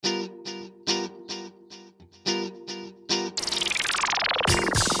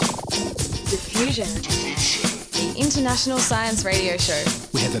Diffusion, the international science radio show.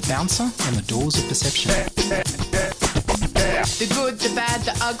 We have a bouncer on the doors of perception. The good, the bad,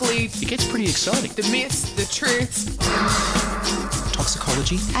 the ugly. It gets pretty exciting. The myths, the truths.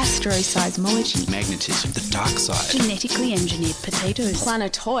 Toxicology. Astroseismology. Magnetism. The dark side. Genetically engineered potatoes.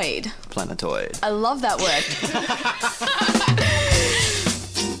 Planetoid. Planetoid. I love that word.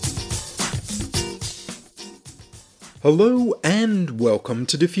 Hello and welcome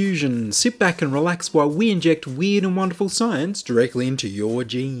to Diffusion. Sit back and relax while we inject weird and wonderful science directly into your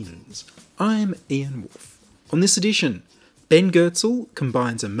genes. I'm Ian Wolfe. On this edition, Ben Goertzel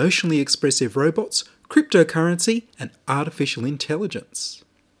combines emotionally expressive robots, cryptocurrency, and artificial intelligence.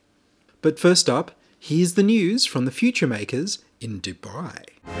 But first up, here's the news from the future makers in Dubai.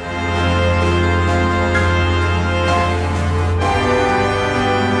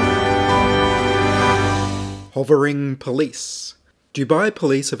 Hovering police. Dubai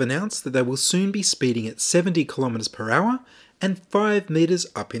police have announced that they will soon be speeding at 70 km per hour and 5 metres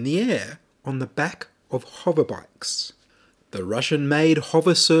up in the air on the back of hoverbikes. The Russian-made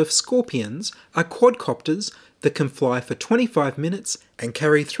Hoversurf Scorpions are quadcopters that can fly for 25 minutes and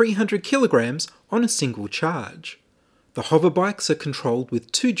carry 300 kilograms on a single charge. The hoverbikes are controlled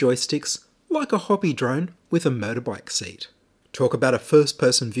with 2 joysticks, like a hobby drone with a motorbike seat. Talk about a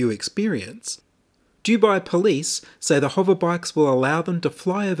first-person view experience. Dubai police say the hoverbikes will allow them to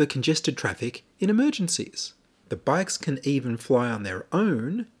fly over congested traffic in emergencies. The bikes can even fly on their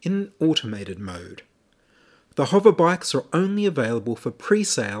own in an automated mode. The hoverbikes are only available for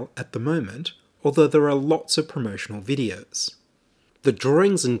pre-sale at the moment, although there are lots of promotional videos. The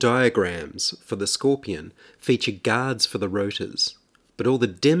drawings and diagrams for the Scorpion feature guards for the rotors, but all the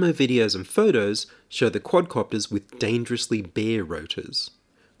demo videos and photos show the quadcopters with dangerously bare rotors.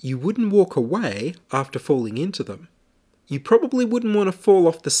 You wouldn't walk away after falling into them. You probably wouldn't want to fall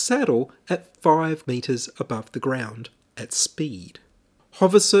off the saddle at 5 metres above the ground at speed.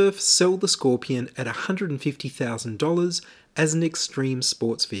 Hoversurf sell the Scorpion at $150,000 as an extreme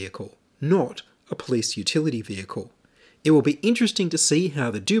sports vehicle, not a police utility vehicle. It will be interesting to see how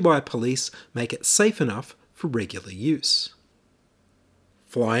the Dubai police make it safe enough for regular use.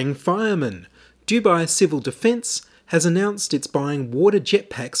 Flying firemen. Dubai Civil Defence has announced it's buying water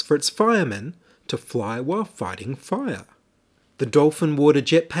jetpacks for its firemen to fly while fighting fire. The Dolphin water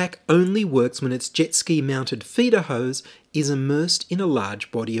jetpack only works when its jet ski mounted feeder hose is immersed in a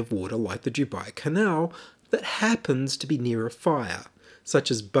large body of water like the Dubai Canal that happens to be near a fire,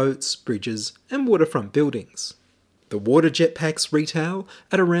 such as boats, bridges, and waterfront buildings. The water jetpacks retail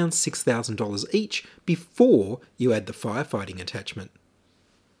at around $6,000 each before you add the firefighting attachment.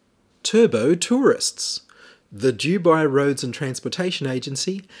 Turbo tourists. The Dubai Roads and Transportation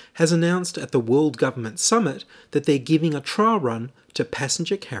Agency has announced at the World Government Summit that they're giving a trial run to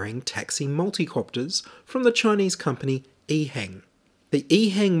passenger-carrying taxi multicopters from the Chinese company Ehang. The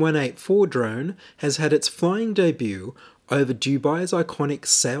Ehang 184 drone has had its flying debut over Dubai's iconic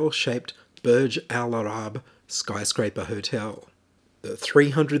sail-shaped Burj Al Arab skyscraper hotel. The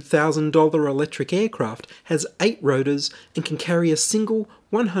 $300,000 electric aircraft has 8 rotors and can carry a single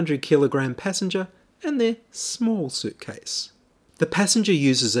 100-kilogram passenger and their small suitcase. The passenger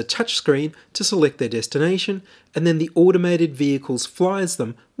uses a touchscreen to select their destination, and then the automated vehicle flies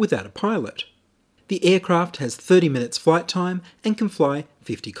them without a pilot. The aircraft has 30 minutes flight time and can fly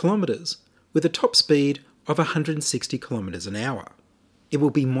 50 kilometres, with a top speed of 160 kilometres an hour. It will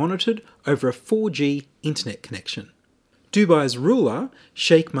be monitored over a 4G internet connection. Dubai's ruler,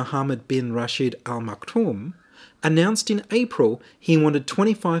 Sheikh Mohammed bin Rashid Al Maktoum, announced in April he wanted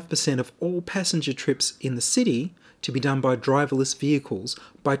 25% of all passenger trips in the city to be done by driverless vehicles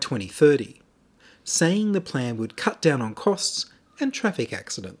by 2030, saying the plan would cut down on costs and traffic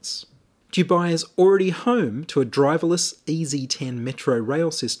accidents. Dubai is already home to a driverless EZ10 metro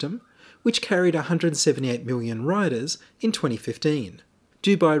rail system, which carried 178 million riders in 2015.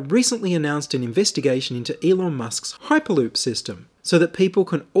 Dubai recently announced an investigation into Elon Musk's Hyperloop system, so that people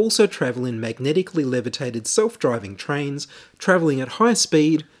can also travel in magnetically levitated self-driving trains travelling at high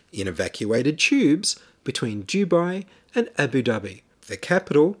speed in evacuated tubes between Dubai and Abu Dhabi, the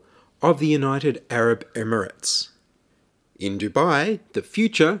capital of the United Arab Emirates. In Dubai, the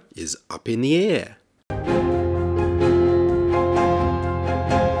future is up in the air.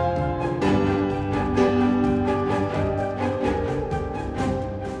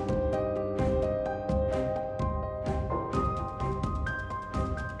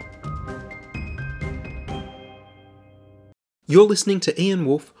 You're listening to Ian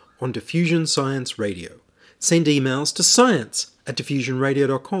Wolfe on Diffusion Science Radio. Send emails to science at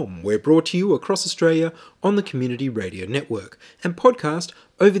diffusionradio.com. We're brought to you across Australia on the Community Radio Network and podcast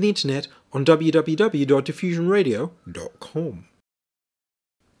over the internet on www.diffusionradio.com.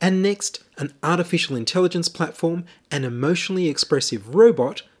 And next, an artificial intelligence platform and emotionally expressive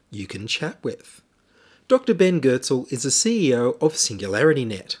robot you can chat with. Dr. Ben Goertzel is the CEO of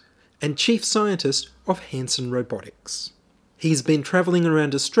SingularityNet and Chief Scientist of Hanson Robotics. He's been travelling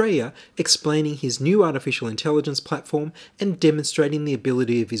around Australia explaining his new artificial intelligence platform and demonstrating the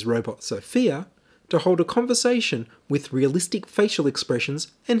ability of his robot Sophia to hold a conversation with realistic facial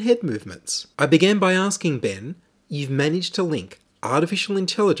expressions and head movements. I began by asking Ben, you've managed to link artificial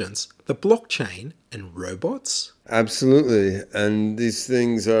intelligence, the blockchain, and robots? Absolutely. And these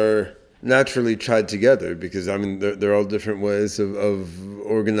things are naturally tied together because, they're all different ways of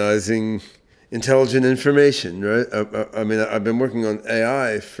organizing intelligent information, right? I've been working on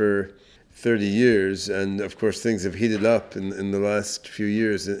AI for 30 years, and of course things have heated up in the last few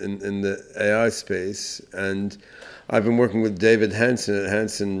years in the AI space. And I've been working with David Hanson at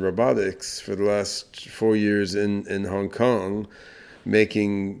Hanson Robotics for the last 4 years in Hong Kong,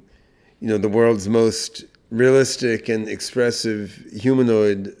 making, the world's most realistic and expressive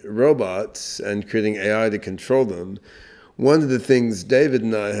humanoid robots and creating AI to control them. One of the things David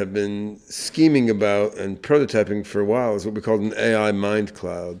and I have been scheming about and prototyping for a while is what we call an AI mind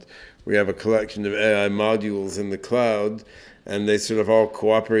cloud. We have a collection of AI modules in the cloud, and they sort of all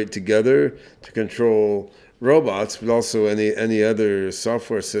cooperate together to control robots, but also any other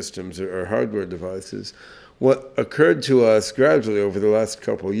software systems or hardware devices. What occurred to us gradually over the last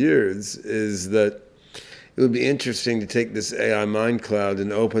couple of years is that it would be interesting to take this AI mind cloud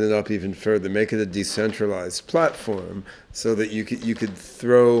and open it up even further, make it a decentralized platform so that you could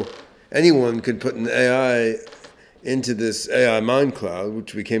anyone could put an AI into this AI mind cloud,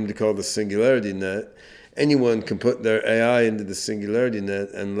 which we came to call the Singularity Net. Anyone can put their AI into the Singularity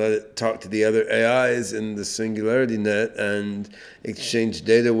Net and let it talk to the other AIs in the Singularity Net and exchange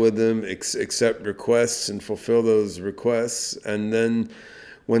data with them, accept requests and fulfill those requests. And then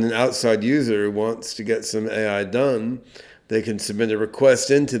when an outside user wants to get some AI done, they can submit a request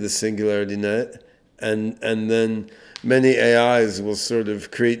into the Singularity Net, and then many AIs will sort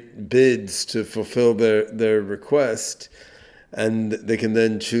of create bids to fulfill their request, and they can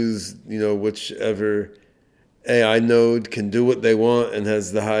then choose, whichever AI node can do what they want and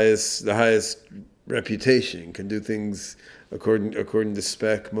has the highest reputation, can do things according to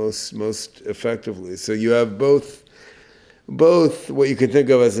spec most effectively. So you have both what you can think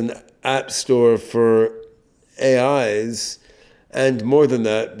of as an app store for AIs, and more than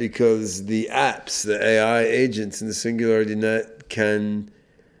that, because the apps, the AI agents in the Singularity Net can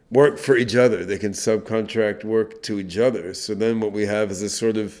work for each other. They can subcontract work to each other. So then what we have is a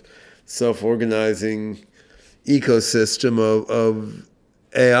sort of self-organizing ecosystem of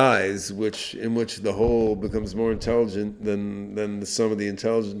AIs, in which the whole becomes more intelligent than the sum of the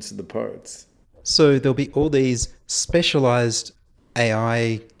intelligence of the parts. So there'll be all these specialized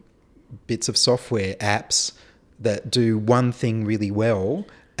AI bits of software, apps, that do one thing really well,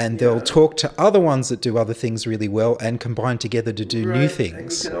 and they'll talk to other ones that do other things really well and combine together to do new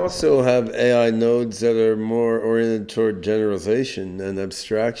things. And you can also have AI nodes that are more oriented toward generalization and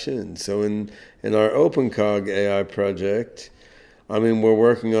abstraction. So in our OpenCog AI project, we're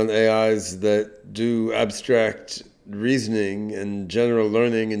working on AIs that do abstract reasoning and general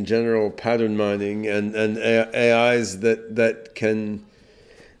learning and general pattern mining, and AIs that can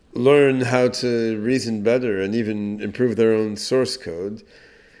learn how to reason better and even improve their own source code.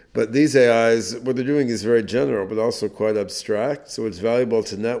 But these AIs, what they're doing is very general, but also quite abstract. So it's valuable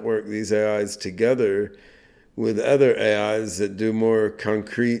to network these AIs together with other AIs that do more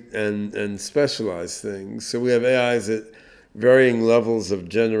concrete and specialized things. So we have AIs at varying levels of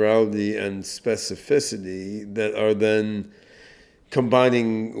generality and specificity that are then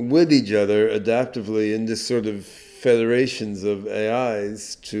combining with each other adaptively into sort of federations of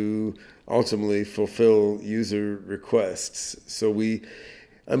AIs to ultimately fulfill user requests. So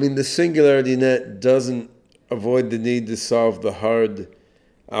the Singularity Net doesn't avoid the need to solve the hard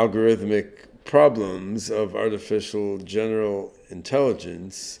algorithmic problems of artificial general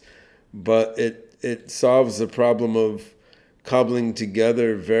intelligence, but it solves the problem of cobbling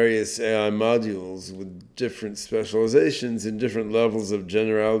together various AI modules with different specializations and different levels of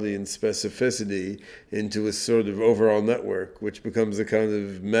generality and specificity into a sort of overall network, which becomes a kind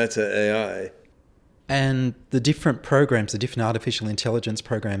of meta AI. And the different programs, the different artificial intelligence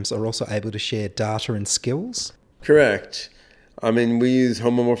programs, are also able to share data and skills? Correct. We use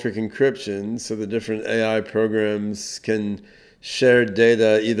homomorphic encryption, so the different AI programs can shared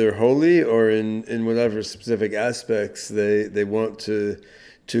data either wholly or in whatever specific aspects they want to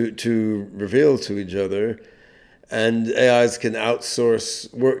reveal to each other. And AIs can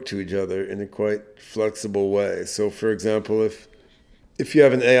outsource work to each other in a quite flexible way. So, for example, if you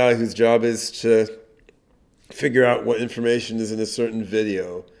have an AI whose job is to figure out what information is in a certain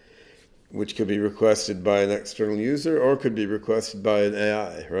video, which could be requested by an external user or could be requested by an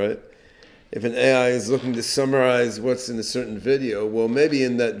AI, right? If an AI is looking to summarize what's in a certain video, well, maybe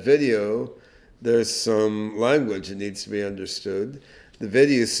in that video there's some language that needs to be understood. The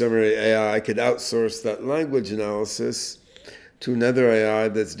video summary AI could outsource that language analysis to another AI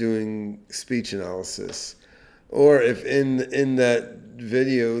that's doing speech analysis. Or if in that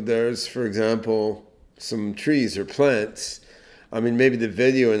video there's, for example, some trees or plants, I mean, maybe the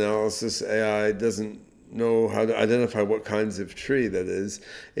video analysis AI doesn't know how to identify what kinds of tree that is.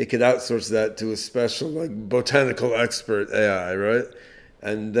 It could outsource that to a special, like, botanical expert AI, right?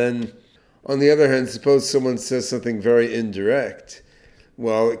 And then, on the other hand, suppose someone says something very indirect.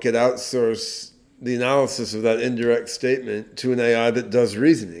 Well, it could outsource the analysis of that indirect statement to an AI that does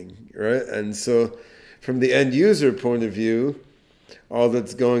reasoning, right? And so, from the end user point of view, all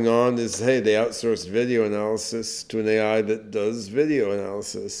that's going on is, hey, they outsourced video analysis to an AI that does video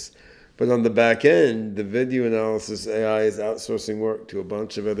analysis. But on the back end, the video analysis AI is outsourcing work to a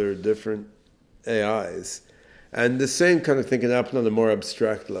bunch of other different AIs. And the same kind of thing can happen on a more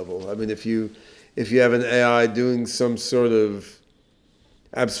abstract level. I mean, if you have an AI doing some sort of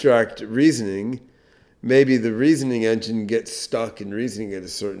abstract reasoning, maybe the reasoning engine gets stuck in reasoning at a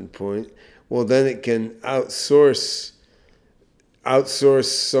certain point. Well, then it can outsource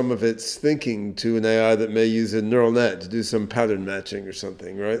some of its thinking to an AI that may use a neural net to do some pattern matching or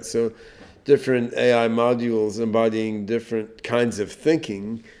something, right? So different AI modules embodying different kinds of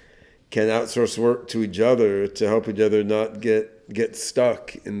thinking can outsource work to each other to help each other not get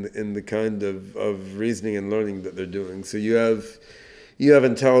stuck in the kind of reasoning and learning that they're doing. So you have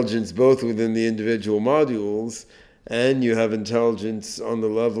intelligence both within the individual modules, and you have intelligence on the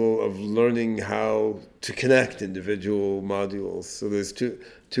level of learning how to connect individual modules. So there's two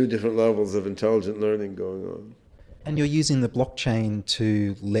different levels of intelligent learning going on. And you're using the blockchain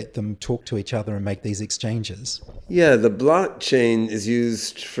to let them talk to each other and make these exchanges? Yeah, the blockchain is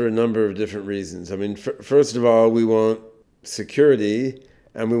used for a number of different reasons. I mean, first of all, we want security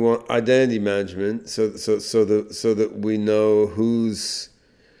and we want identity management so that we know whose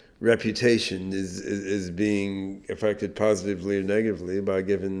reputation is being affected positively or negatively by a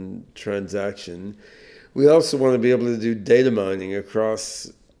given transaction. We also want to be able to do data mining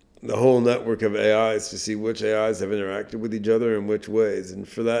across the whole network of AIs to see which AIs have interacted with each other in which ways. And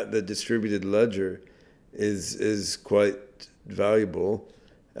for that, the distributed ledger is quite valuable.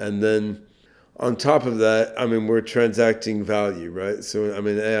 And then on top of that, I mean, we're transacting value, right? So, I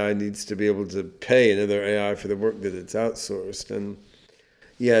mean, AI needs to be able to pay another AI for the work that it's outsourced. And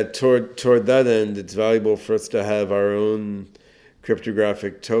yeah, toward that end, it's valuable for us to have our own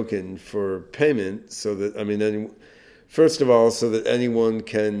cryptographic token for payment so that, I mean, first of all, so that anyone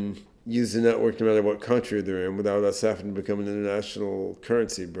can use the network no matter what country they're in without us having to become an international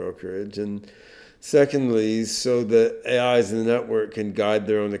currency brokerage. And secondly, so that AIs in the network can guide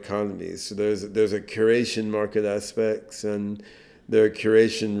their own economies. So there's a curation market aspects, and there are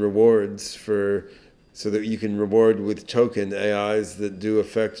curation rewards so that you can reward with token AIs that do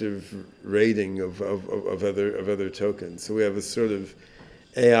effective rating of other tokens. So we have a sort of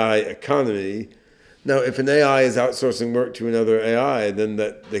AI economy. Now, if an AI is outsourcing work to another AI, then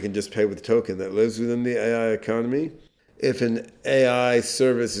that they can just pay with token that lives within the AI economy. If an AI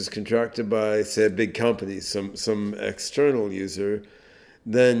service is contracted by, say, a big company, some external user,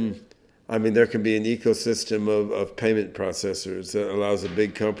 then, I mean, there can be an ecosystem of payment processors that allows a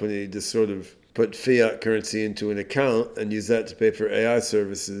big company to sort of put fiat currency into an account and use that to pay for AI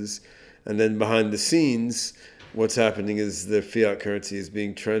services. And then behind the scenes, what's happening is the fiat currency is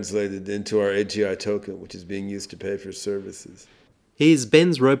being translated into our AGI token, which is being used to pay for services. Here's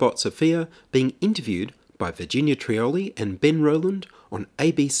Ben's robot Sophia being interviewed by Virginia Trioli and Ben Rowland on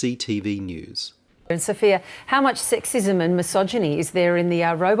ABC TV News. And Sophia, how much sexism and misogyny is there in the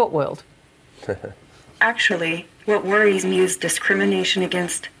robot world? Actually, what worries me is discrimination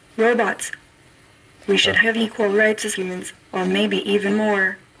against robots. We should have equal rights as humans, or maybe even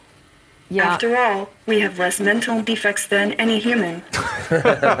more. Yeah. After all, we have less mental defects than any human. All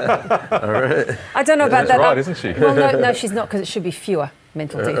right. I don't know about that. Right, isn't she? Well, no, she's not, because it should be fewer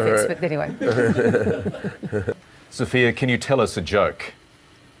mental defects. But anyway. Sophia, can you tell us a joke?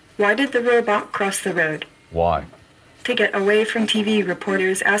 Why did the robot cross the road? Why? to get away from TV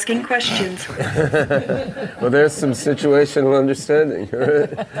reporters asking questions. Well, there's some situational understanding,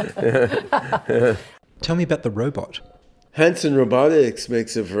 right? Yeah. Tell me about the robot. Hanson Robotics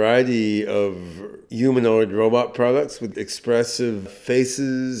makes a variety of humanoid robot products with expressive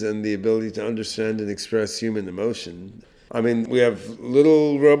faces and the ability to understand and express human emotion. I mean, we have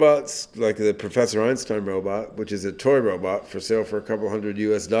little robots like the Professor Einstein robot, which is a toy robot for sale for $200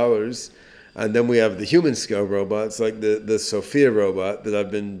 US. And then we have the human scale robots like the Sophia robot that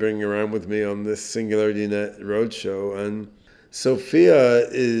I've been bringing around with me on this SingularityNet roadshow. And Sophia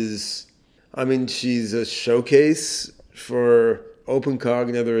is, I mean, she's a showcase for OpenCog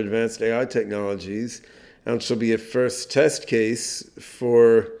and other advanced AI technologies, and she'll be a first test case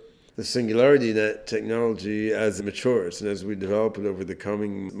for the SingularityNet technology as it matures and as we develop it over the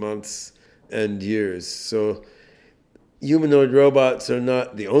coming months and years. So humanoid robots are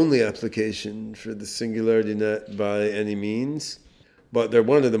not the only application for the SingularityNet by any means, but they're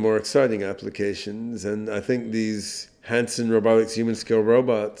one of the more exciting applications, and I think these Hanson Robotics human-scale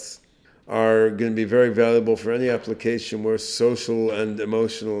robots are going to be very valuable for any application where social and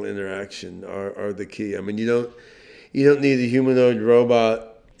emotional interaction are the key. I mean, you don't need a humanoid robot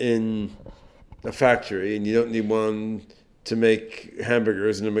in a factory, and you don't need one to make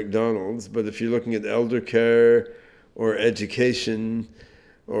hamburgers in a McDonald's, but if you're looking at elder care or education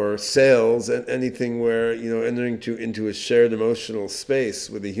or sales, and anything where, you know, entering into a shared emotional space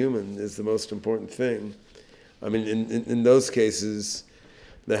with a human is the most important thing. I mean, in those cases,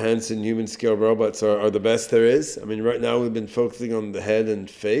 the Hanson human-scale robots are the best there is. I mean, right now we've been focusing on the head and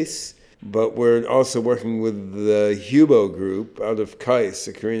face, but we're also working with the Hubo group out of KAIST,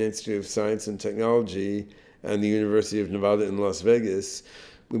 the Korean Institute of Science and Technology, and the University of Nevada in Las Vegas.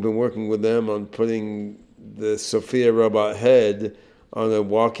 We've been working with them on putting the Sophia robot head on a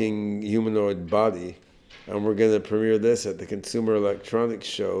walking humanoid body. And we're going to premiere this at the Consumer Electronics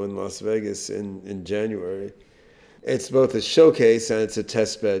Show in Las Vegas in January. It's both a showcase and it's a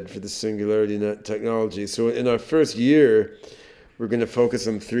test bed for the SingularityNet technology. So in our first year, we're going to focus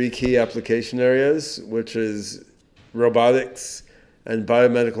on 3 key application areas, which is robotics and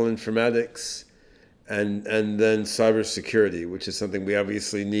biomedical informatics, and then cybersecurity, which is something we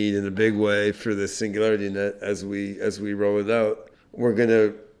obviously need in a big way for the SingularityNet as we roll it out. We're going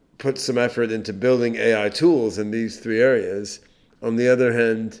to put some effort into building AI tools in these 3 areas. On the other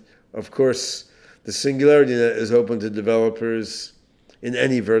hand, of course, the SingularityNet is open to developers in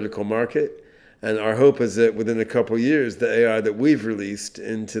any vertical market, and our hope is that within a couple of years, the AI that we've released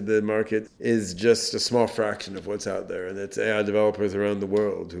into the market is just a small fraction of what's out there, and it's AI developers around the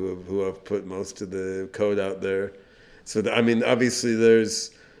world who have put most of the code out there. So, I mean, obviously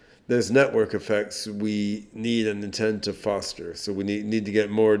there's network effects we need and intend to foster. So we need to get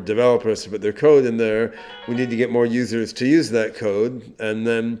more developers to put their code in there. We need to get more users to use that code, and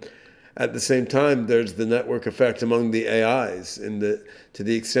then at the same time, there's the network effect among the AIs. To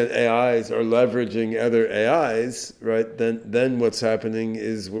the extent AIs are leveraging other AIs, right? Then what's happening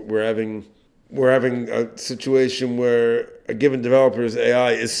is we're having a situation where a given developer's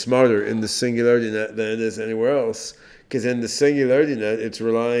AI is smarter in the SingularityNet than it is anywhere else. Because in the SingularityNet, it's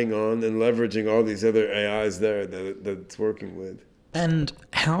relying on and leveraging all these other AIs there that it's working with. And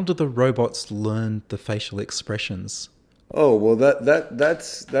how do the robots learn the facial expressions? Oh, well,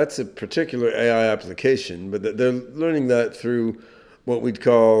 that's a particular AI application, but they're learning that through what we'd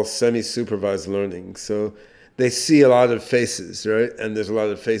call semi-supervised learning. So they see a lot of faces, right? And there's a lot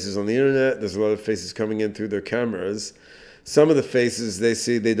of faces on the internet. There's a lot of faces coming in through their cameras. Some of the faces they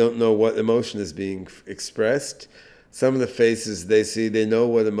see, they don't know what emotion is being expressed. Some of the faces they see, they know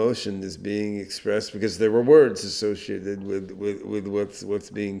what emotion is being expressed because there were words associated with what's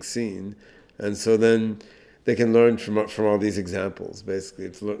being seen. And so then they can learn from all these examples, basically.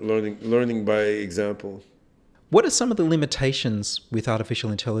 It's learning by example. What are some of the limitations with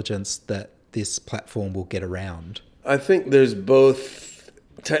artificial intelligence that this platform will get around? I think there's both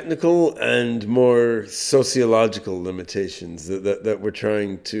technical and more sociological limitations that we're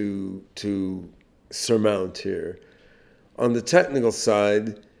trying to surmount here. On the technical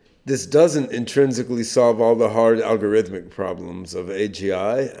side, this doesn't intrinsically solve all the hard algorithmic problems of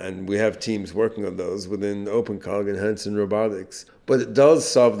AGI, and we have teams working on those within OpenCog and Hanson Robotics. But it does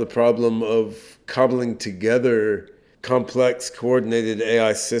solve the problem of cobbling together complex, coordinated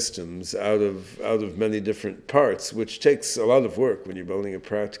AI systems out of many different parts, which takes a lot of work when you're building a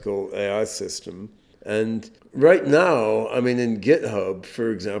practical AI system. And right now, I mean, in GitHub,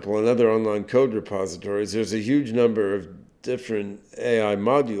 for example, and other online code repositories, there's a huge number of different AI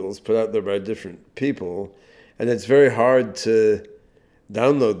modules put out there by different people, and it's very hard to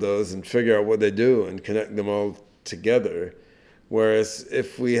download those and figure out what they do and connect them all together. Whereas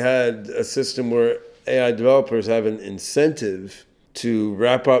if we had a system where AI developers have an incentive to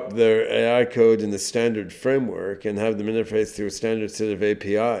wrap up their AI code in the standard framework and have them interface through a standard set of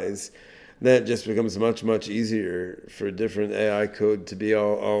APIs, then it just becomes much, much easier for different AI code to be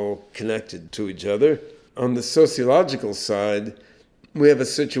all connected to each other. On the sociological side, we have a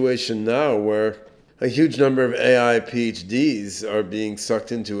situation now where a huge number of AI PhDs are being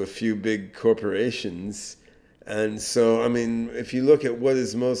sucked into a few big corporations. And so, I mean, if you look at what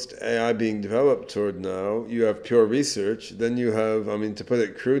is most AI being developed toward now, you have pure research. Then you have, I mean, to put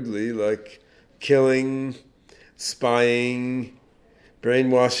it crudely, like killing, spying,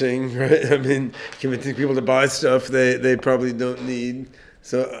 brainwashing, right? I mean, convincing people to buy stuff they probably don't need.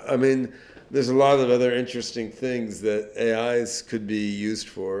 So, I mean, there's a lot of other interesting things that AIs could be used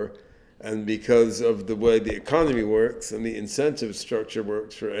for. And because of the way the economy works and the incentive structure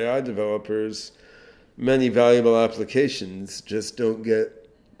works for AI developers, many valuable applications just don't get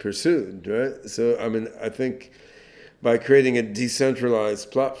pursued, right? So, I mean, I think by creating a decentralized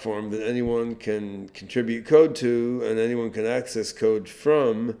platform that anyone can contribute code to and anyone can access code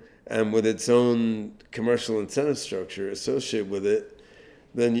from, and with its own commercial incentive structure associated with it,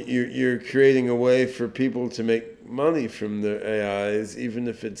 then you're creating a way for people to make money from their AIs, even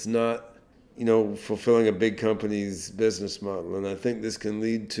if it's not, fulfilling a big company's business model. And I think this can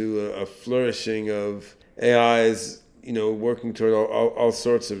lead to a flourishing of AIs, working toward all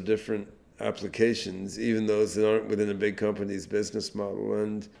sorts of different applications, even those that aren't within a big company's business model.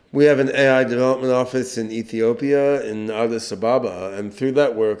 And we have an AI development office in Ethiopia, in Addis Ababa, and through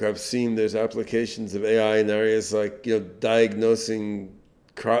that work I've seen there's applications of AI in areas like diagnosing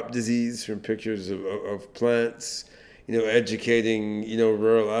crop disease from pictures of plants, educating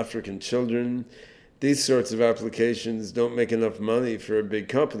rural African children. These sorts of applications don't make enough money for a big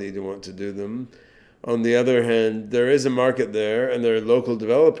company to want to do them. On the other hand, there is a market there, and there are local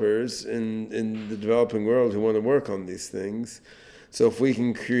developers in the developing world who want to work on these things. So if we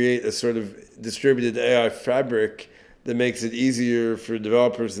can create a sort of distributed AI fabric that makes it easier for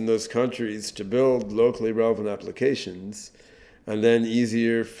developers in those countries to build locally relevant applications, and then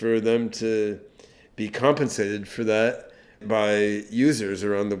easier for them to be compensated for that by users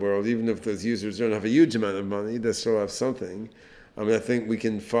around the world, even if those users don't have a huge amount of money, they still have something. I mean, I think we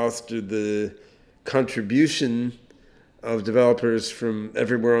can foster the contribution of developers from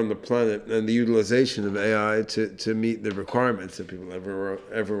everywhere on the planet and the utilization of AI to meet the requirements of people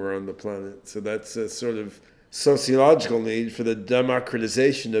everywhere on the planet. So that's a sort of sociological need for the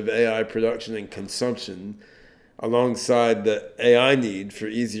democratization of AI production and consumption, alongside the AI need for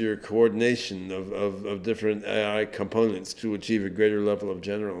easier coordination of different AI components to achieve a greater level of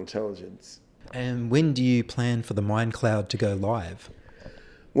general intelligence. And when do you plan for the MindCloud to go live?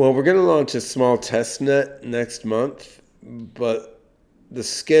 Well, we're going to launch a small test net next month, but the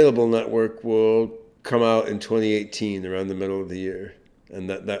scalable network will come out in 2018, around the middle of the year. And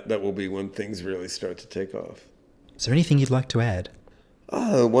that will be when things really start to take off. Is there anything you'd like to add?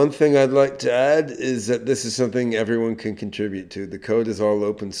 One thing I'd like to add is that this is something everyone can contribute to. The code is all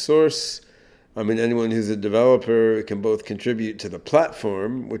open source. I mean, anyone who's a developer can both contribute to the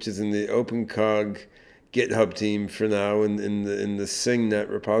platform, which is in the OpenCog GitHub team for now, in the SingNet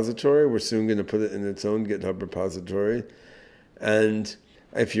repository. We're soon going to put it in its own GitHub repository. And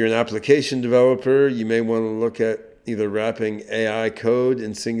if you're an application developer, you may want to look at either wrapping AI code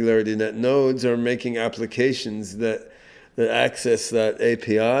in SingularityNet nodes or making applications that access that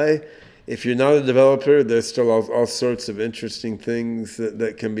API. If you're not a developer, there's still all sorts of interesting things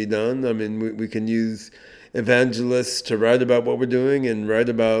that can be done. I mean, we can use evangelists to write about what we're doing and write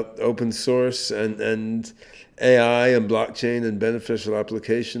about open source and AI and blockchain and beneficial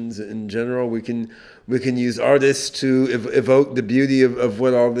applications in general. We can use artists to evoke the beauty of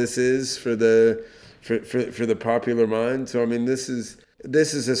what all this is for the popular mind. So I mean, this is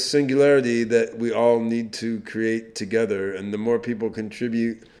a singularity that we all need to create together. And the more people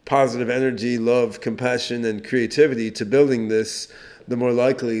contribute positive energy, love, compassion, and creativity to building this, the more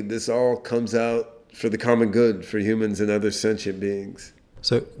likely this all comes out for the common good for humans and other sentient beings.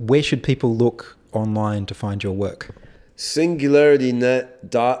 So where should people look online to find your work?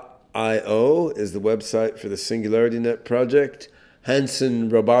 SingularityNet.io is the website for the SingularityNet project.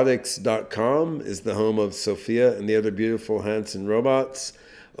 HansonRobotics.com is the home of Sophia and the other beautiful Hanson robots.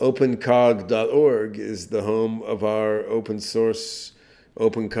 OpenCog.org is the home of our open source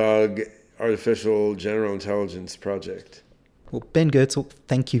OpenCog artificial general intelligence project. Well, Ben Goertzel,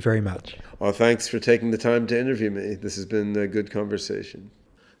 thank you very much. Well, thanks for taking the time to interview me. This has been a good conversation.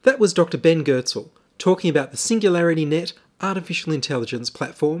 That was Dr. Ben Goertzel talking about the SingularityNet artificial intelligence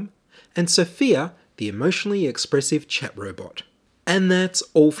platform, and Sophia, the emotionally expressive chat robot. And that's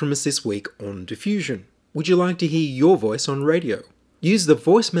all from us this week on Diffusion. Would you like to hear your voice on radio? Use the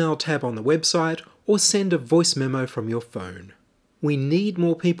voicemail tab on the website or send a voice memo from your phone. We need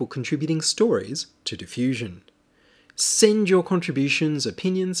more people contributing stories to Diffusion. Send your contributions,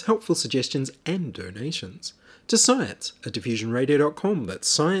 opinions, helpful suggestions and donations to science@diffusionradio.com. That's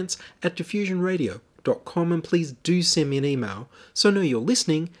science@diffusionradio.com, and please do send me an email so I know you're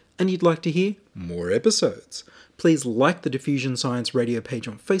listening and you'd like to hear more episodes. Please like the Diffusion Science Radio page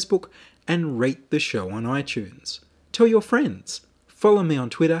on Facebook and rate the show on iTunes. Tell your friends. Follow me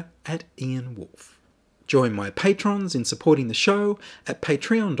on Twitter @IanWolf. Join my patrons in supporting the show at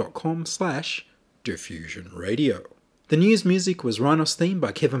patreon.com/diffusionradio. The news music was Rhinos Theme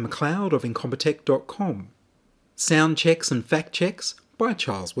by Kevin MacLeod of Incompetech.com. Sound checks and fact checks by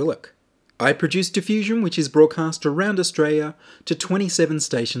Charles Willock. I produce Diffusion, which is broadcast around Australia to 27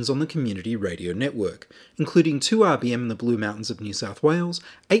 stations on the Community Radio Network, including 2RBM in the Blue Mountains of New South Wales,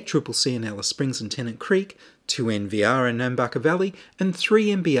 8CCC in Alice Springs and Tennant Creek, 2NVR in Nambucca Valley, and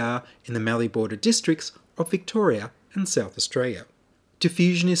 3MBR in the Mallee Border districts of Victoria and South Australia.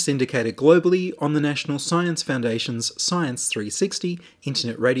 Diffusion is syndicated globally on the National Science Foundation's Science 360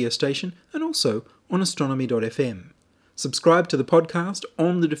 internet radio station and also on astronomy.fm. Subscribe to the podcast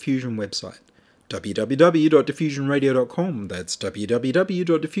on the Diffusion website, www.diffusionradio.com. That's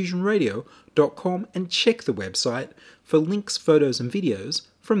www.diffusionradio.com, and check the website for links, photos and videos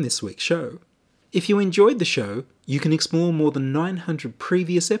from this week's show. If you enjoyed the show, you can explore more than 900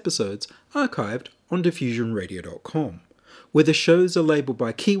 previous episodes archived on diffusionradio.com, where the shows are labelled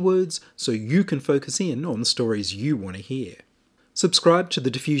by keywords so you can focus in on the stories you want to hear. Subscribe to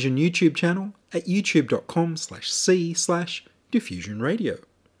the Diffusion YouTube channel at youtube.com/c/diffusionradio.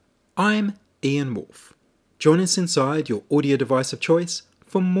 I'm Ian Wolf. Join us inside your audio device of choice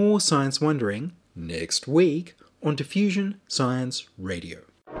for more science wondering next week on Diffusion Science Radio.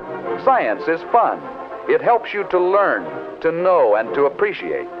 Science is fun. It helps you to learn, to know, and to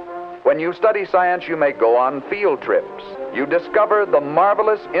appreciate. When you study science, you may go on field trips. You discover the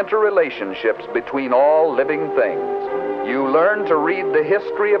marvelous interrelationships between all living things. You learn to read the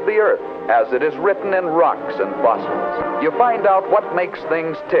history of the Earth as it is written in rocks and fossils. You find out what makes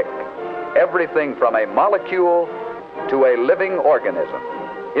things tick, everything from a molecule to a living organism.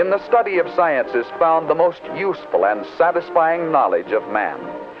 In the study of science is found the most useful and satisfying knowledge of man.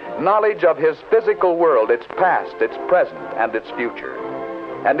 Knowledge of his physical world, its past, its present, and its future.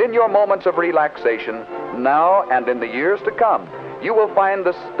 And in your moments of relaxation, now and in the years to come, you will find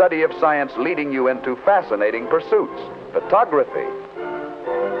the study of science leading you into fascinating pursuits. Photography,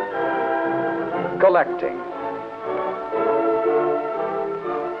 collecting.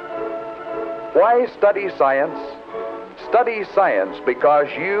 Why study science? Study science because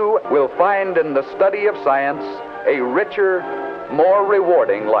you will find in the study of science a richer, more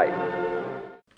rewarding life.